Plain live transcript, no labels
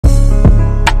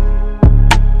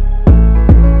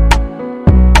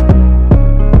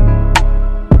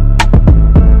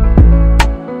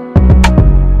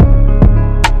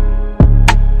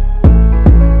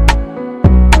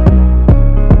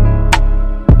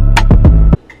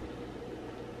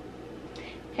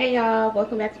Hey y'all,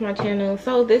 welcome back to my channel.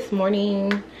 So this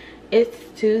morning, it's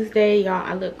Tuesday, y'all.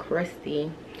 I look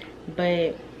crusty,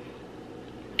 but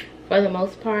for the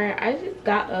most part, I just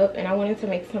got up and I wanted to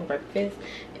make some breakfast.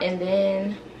 And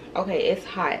then, okay, it's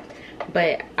hot,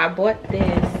 but I bought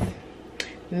this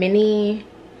mini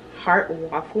heart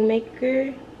waffle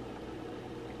maker.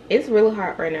 It's really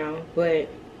hot right now, but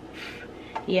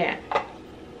yeah,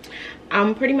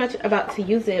 I'm pretty much about to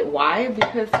use it. Why?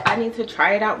 Because I need to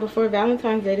try it out before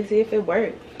Valentine's Day to see if it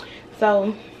works.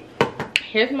 So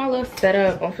here's my little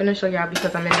setup. I'm finna show y'all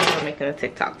because I'm in the middle of making a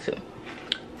TikTok too.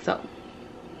 So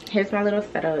here's my little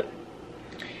setup,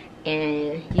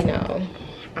 and you know,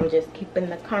 I'm just keeping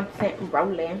the content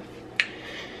rolling.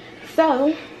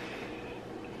 So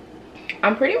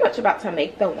I'm pretty much about to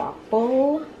make the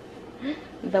waffle.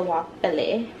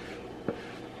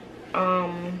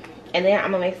 And then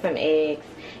I'm gonna make some eggs.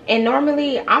 And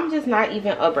normally I'm just not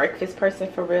even a breakfast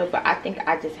person for real, but I think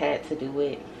I just had to do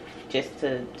it just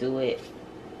to do it.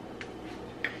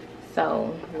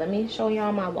 So let me show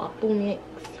y'all my waffle mix.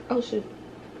 Oh shoot,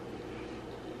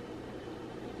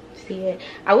 see it?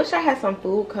 I wish I had some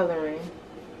food coloring,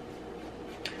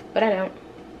 but I don't.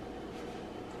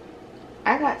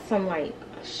 I got some like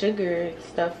sugar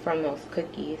stuff from those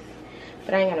cookies,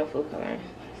 but I ain't got no food coloring.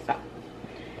 So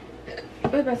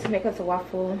we're about to make us a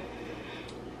waffle,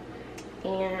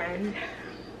 and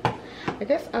I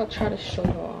guess I'll try to show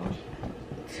y'all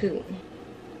too.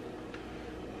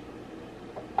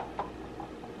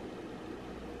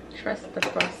 Trust the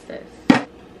process.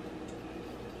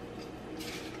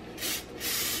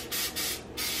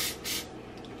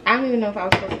 I don't even know if I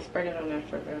was supposed to spread it on there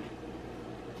for real.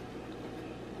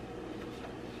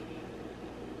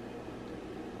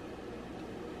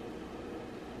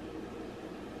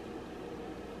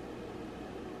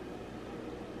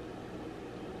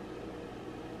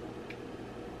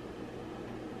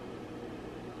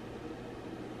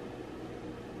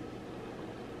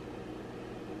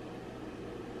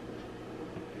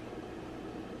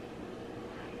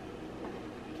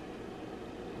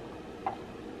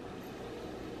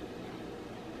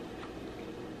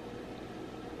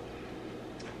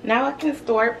 Now I can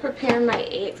start preparing my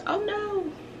eggs. Oh no!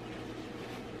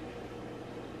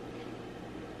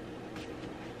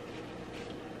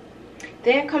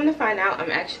 Then come to find out, I'm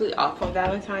actually off on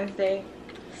Valentine's Day.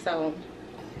 So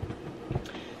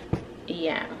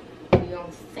yeah, we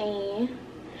gonna see.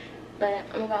 But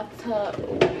I'm about to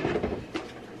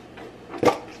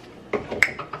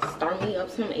start me up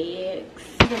some eggs.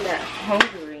 I'm that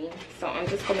hungry, so I'm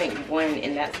just gonna make one,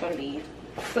 and that's gonna be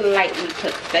slightly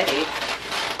pathetic.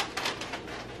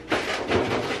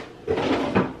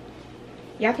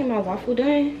 Y'all think my waffle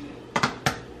done?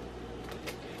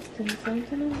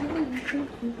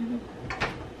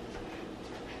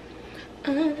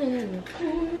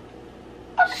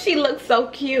 Oh, she looks so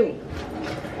cute.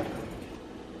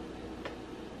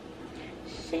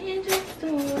 She just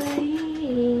away.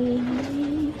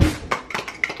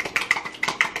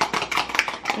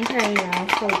 Okay, y'all.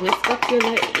 So whisk up your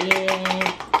little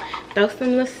egg. Throw some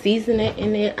little seasoning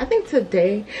in it. I think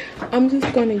today I'm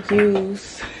just gonna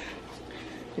use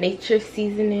nature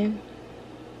seasoning.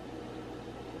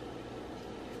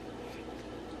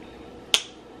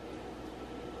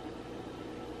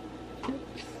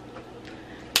 Oops.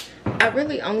 I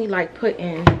really only like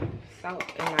putting salt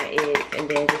in my eggs and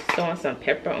then just throwing some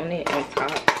pepper on it on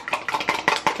top,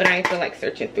 but I ain't feel like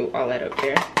searching through all that up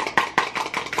there.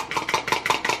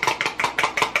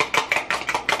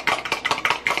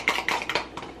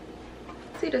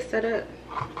 See the setup?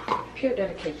 Pure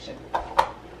dedication.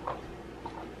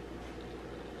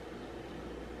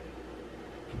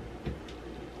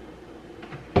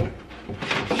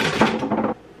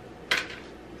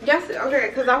 Yes, okay,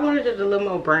 because I wanted it a little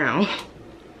more brown.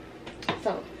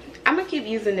 So I'm gonna keep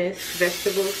using this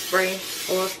vegetable spray,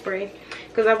 oil spray,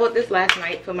 because I bought this last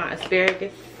night for my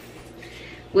asparagus,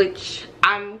 which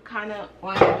I'm kind of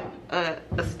on a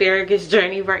asparagus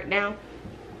journey right now.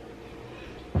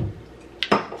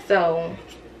 So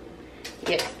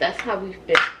yes, that's how we've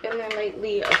been feeling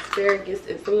lately. Asparagus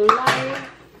is life.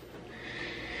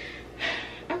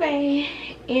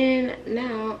 Okay, and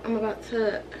now I'm about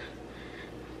to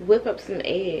whip up some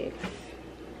eggs.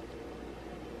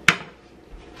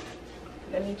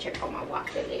 Let me check on my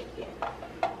waffle egg again.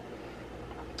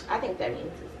 I think that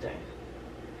means it's done.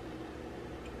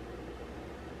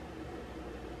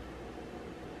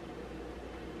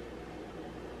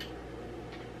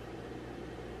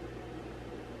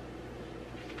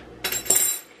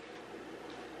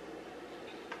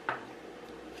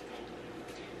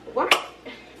 What?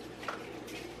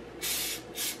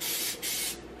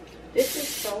 This is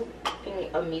so fucking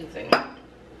amusing.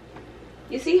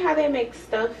 You see how they make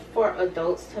stuff for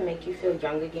adults to make you feel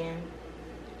young again?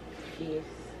 Jeez.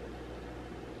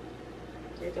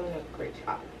 They're doing a great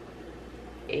job.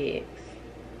 Eggs.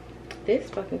 This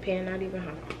fucking pan not even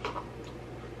hot.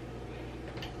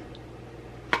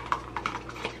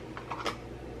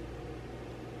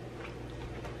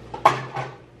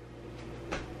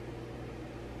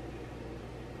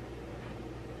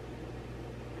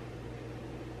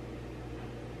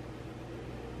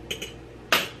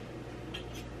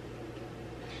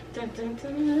 Dun, dun,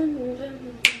 dun, dun,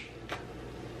 dun.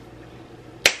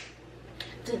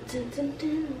 Dun, dun, dun,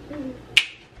 dun, dun.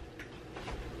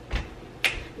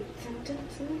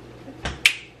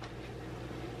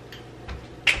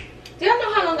 Do y'all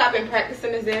know how long I've been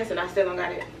practicing this dance and I still don't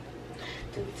got it?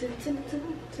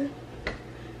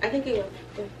 I think it was.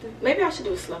 Maybe I should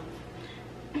do it slow.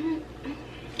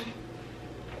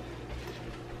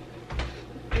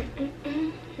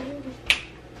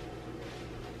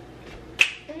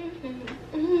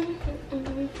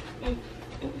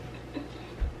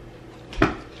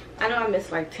 I know I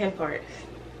missed like 10 parts.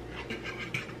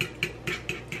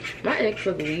 My eggs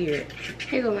look weird.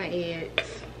 Here go my eggs.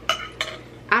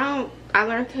 I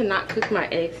learned to not cook my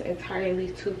eggs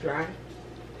entirely too dry.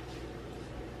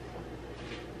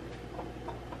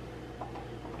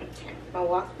 Okay, my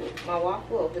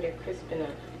waffle over there crisping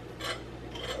up.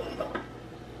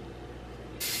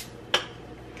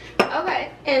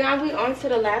 Okay, and now we on to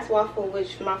the last waffle,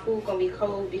 which my food gonna be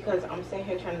cold because I'm sitting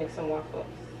here trying to make some waffles.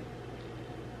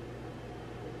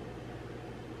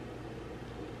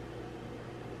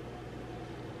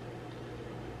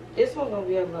 This one's gonna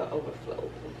be a little overflow.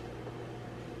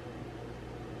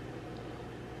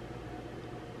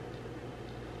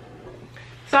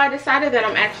 So I decided that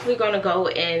I'm actually gonna go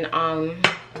and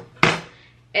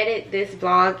edit this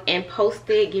vlog and post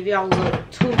it, give y'all a little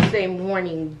Tuesday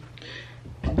morning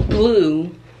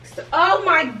blue. So, oh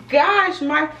my gosh,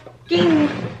 my fucking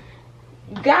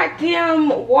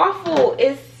goddamn waffle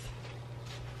is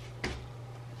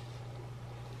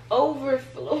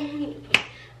overflowing.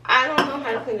 I don't know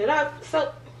how to clean it up.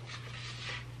 So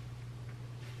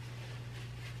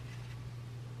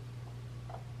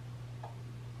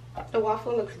the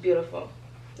waffle looks beautiful,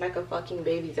 like a fucking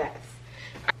baby's ass.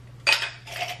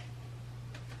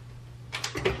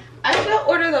 I should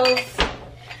order those.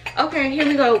 Okay, here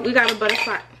we go. We got a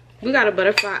butterfly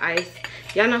ice.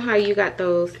 Y'all know how you got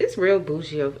those. It's real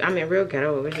bougie over, I mean real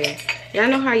ghetto over here. Y'all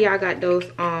know how y'all got those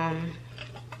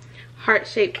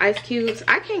heart-shaped ice cubes.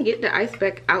 I can't get the ice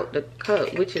back out the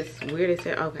cup, which is weird as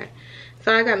hell. Okay,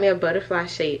 so I got me a butterfly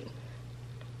shaped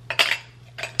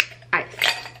ice,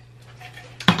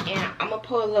 and I'm gonna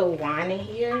pour a little wine in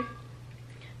here.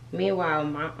 Meanwhile,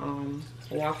 my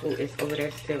waffle is over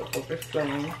there still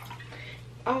overflowing.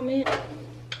 Oh man.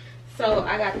 So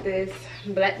I got this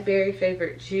blackberry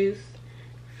favorite juice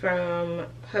from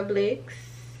Publix,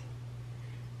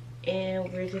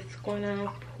 and we're just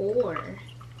gonna pour it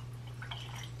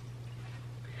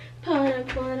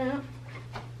out.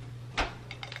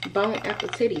 Bon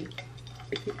appetit.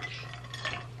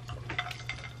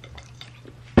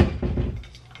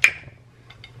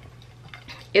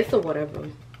 It's a whatever.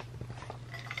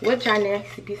 What John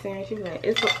Nasty be saying? She be like,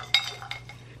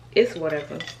 it's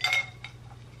whatever.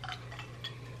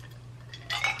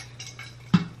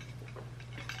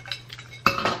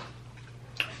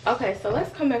 Okay, so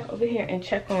let's come back over here and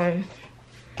check on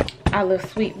our little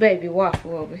sweet baby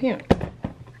waffle over here.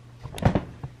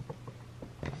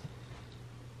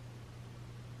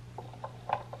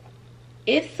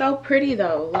 It's so pretty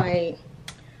though. Like,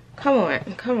 come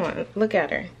on, look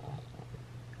at her.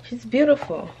 She's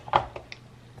beautiful.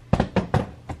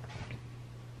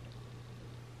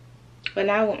 But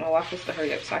now I want my waffles to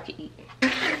hurry up so I can eat.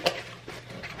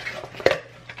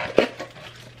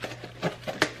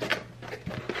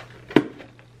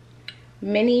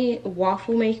 Mini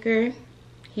waffle maker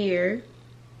here.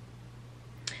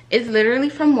 It's literally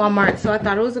from Walmart, so I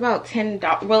thought it was about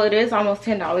 $10. Well, it is almost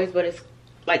 $10, but it's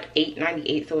like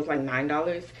 $8.98, so it's like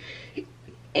 $9.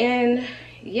 And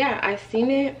yeah, I seen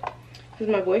it because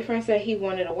my boyfriend said he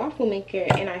wanted a waffle maker,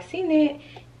 and I seen it,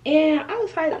 and I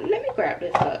was like, let me grab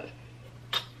this up.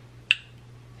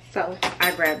 So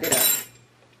I grabbed it up,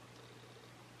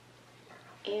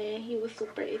 and he was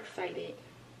super excited.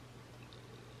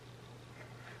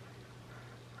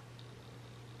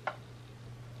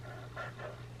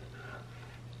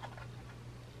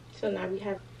 So now we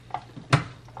have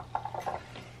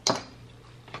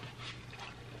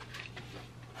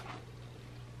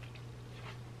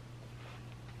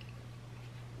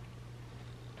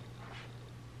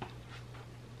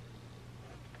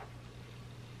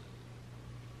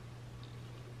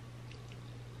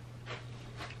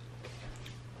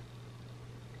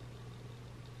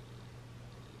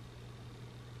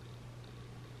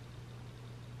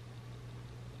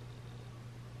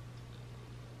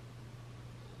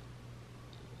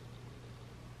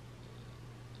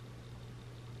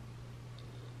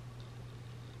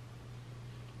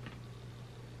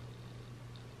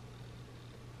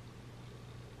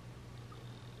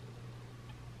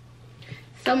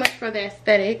So much for the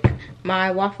aesthetic.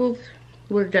 My waffles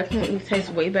would definitely taste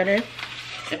way better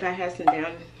if I had some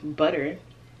damn butter.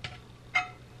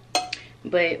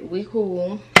 But we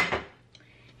cool.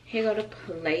 Here go the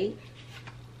plate.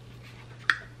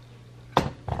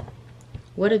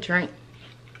 What a drink.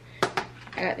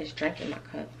 I got this drink in my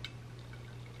cup.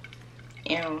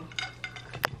 And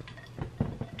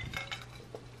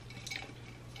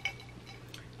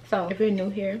so if you're new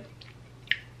here,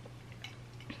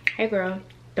 hey girl,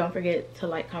 don't forget to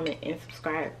like, comment, and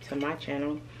subscribe to my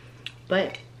channel.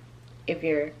 But if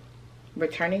you're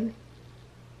returning,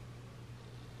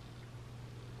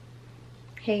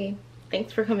 hey,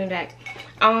 thanks for coming back.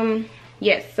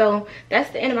 Yes, so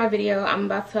that's the end of my video. I'm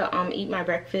about to eat my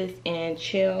breakfast and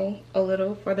chill a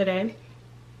little for the day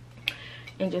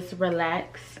and just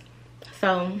relax.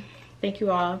 So thank you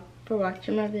all for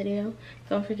watching my video.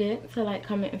 Don't forget to like,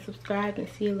 comment, and subscribe, and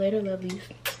see you later, lovelies.